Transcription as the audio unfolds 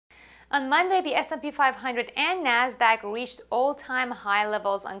On Monday, the S&P 500 and Nasdaq reached all-time high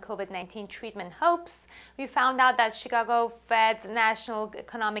levels on COVID-19 treatment hopes. We found out that Chicago Fed's National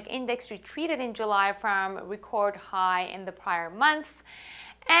Economic Index retreated in July from record high in the prior month.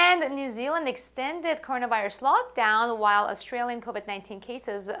 And New Zealand extended coronavirus lockdown while Australian COVID-19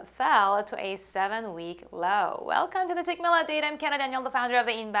 cases fell to a 7-week low. Welcome to the Tickmill update. I'm Kenna Daniel, the founder of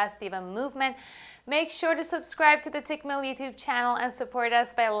the Invest Even movement. Make sure to subscribe to the Tickmill YouTube channel and support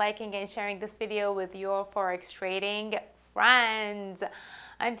us by liking and sharing this video with your forex trading friends.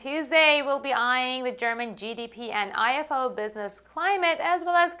 On Tuesday, we'll be eyeing the German GDP and IFO business climate as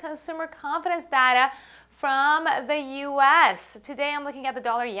well as consumer confidence data from the US. Today, I'm looking at the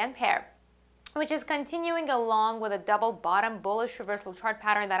dollar-yen pair, which is continuing along with a double bottom bullish reversal chart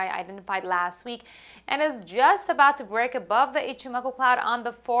pattern that I identified last week and is just about to break above the Ichimoku cloud on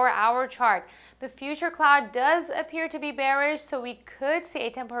the 4-hour chart. The future cloud does appear to be bearish, so we could see a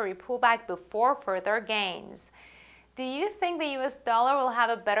temporary pullback before further gains. Do you think the US dollar will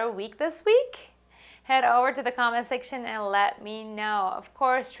have a better week this week? Head over to the comment section and let me know. Of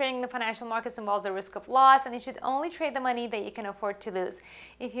course, trading the financial markets involves a risk of loss, and you should only trade the money that you can afford to lose.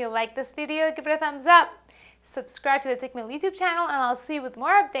 If you like this video, give it a thumbs up. Subscribe to the Tickmill YouTube channel, and I'll see you with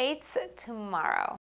more updates tomorrow.